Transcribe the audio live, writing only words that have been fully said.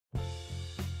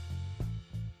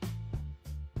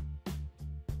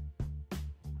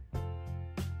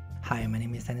Hi, my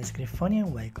name is Dennis Griffoni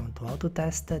and welcome to how to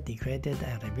test degraded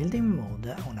and rebuilding mode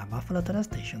on a Buffalo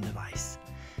Terastation device.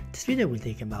 This video will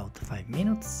take about 5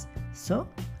 minutes, so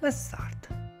let's start.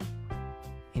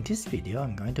 In this video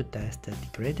I'm going to test the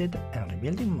degraded and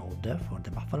rebuilding mode for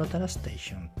the Buffalo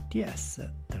Terastation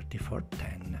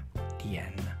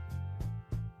TS3410DN.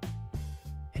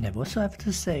 And I also have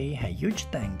to say a huge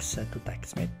thanks to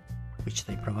TechSmith, which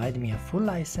they provide me a full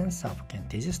license of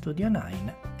Camtasia Studio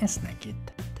 9 and Snagit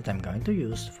that I'm going to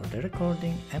use for the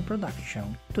recording and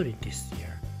production during this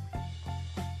year.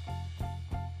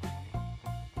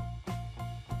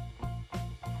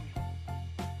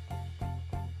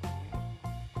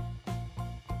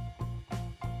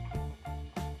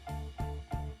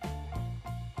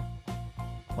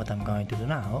 What I'm going to do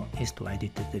now is to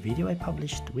edit the video I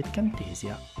published with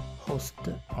Camtasia host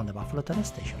on the Buffalo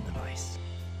Terastation device.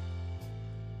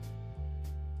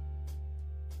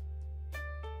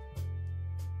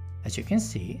 As you can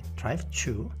see, Drive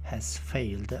 2 has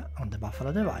failed on the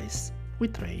Buffalo device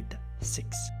with RAID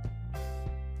 6.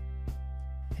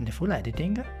 And the full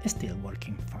editing is still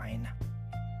working fine.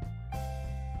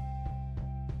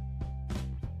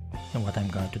 And what I'm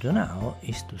going to do now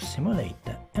is to simulate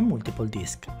a multiple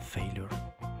disk failure.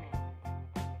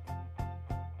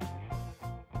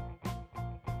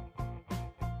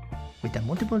 With a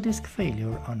multiple disk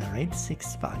failure on a RAID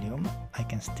 6 volume, I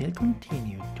can still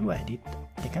continue to edit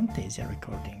the Camtasia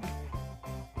recording.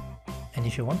 And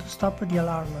if you want to stop the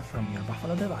alarm from your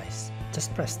Buffalo device,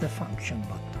 just press the function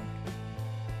button.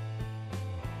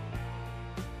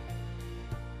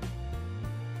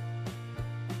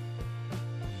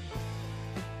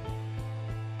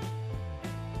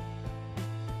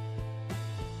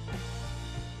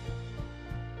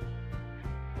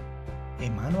 A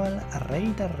manual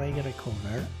RAID array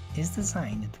recover is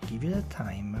designed to give you the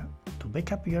time to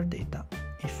backup your data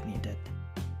if needed.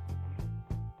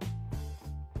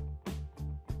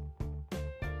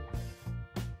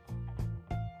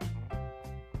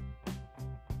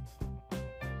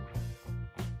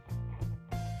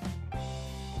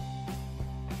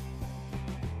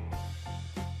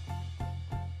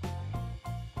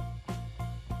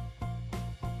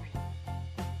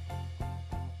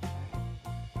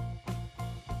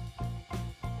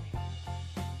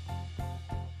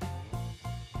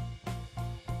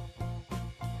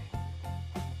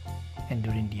 And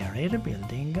during the array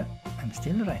rebuilding, I'm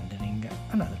still rendering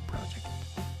another project.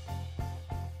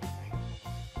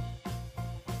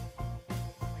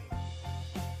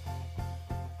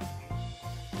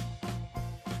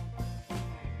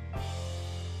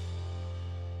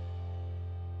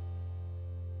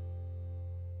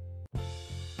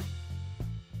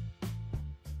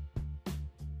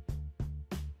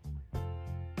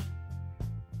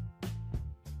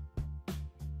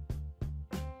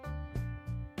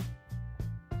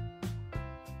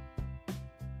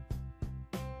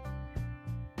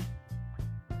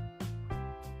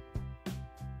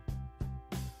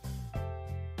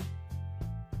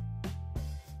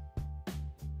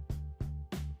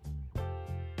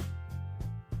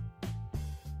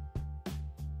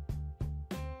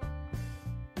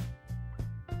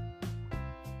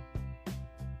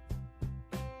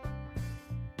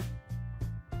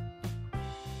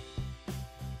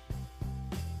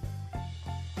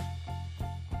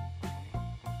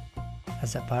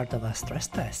 As a part of a stress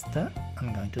test,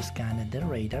 I'm going to scan the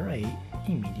RAID array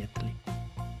immediately.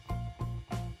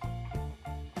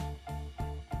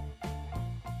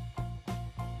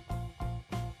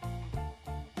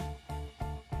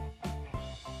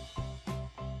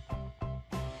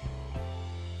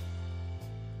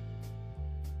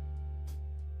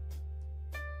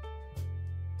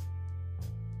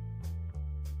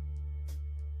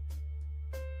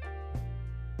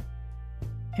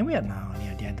 And we are now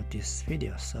near the end of this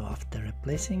video, so after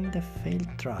replacing the failed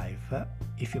drive,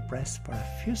 if you press for a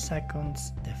few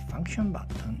seconds the function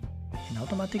button, an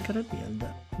automatic rebuild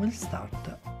will start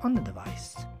on the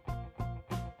device.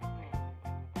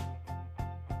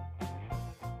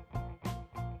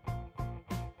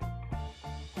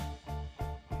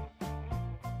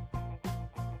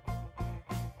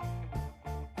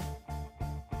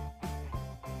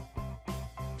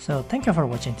 So thank you for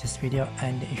watching this video,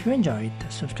 and if you enjoyed,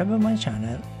 subscribe to my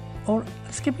channel or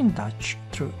let's keep in touch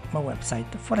through my website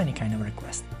for any kind of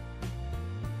request.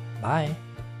 Bye!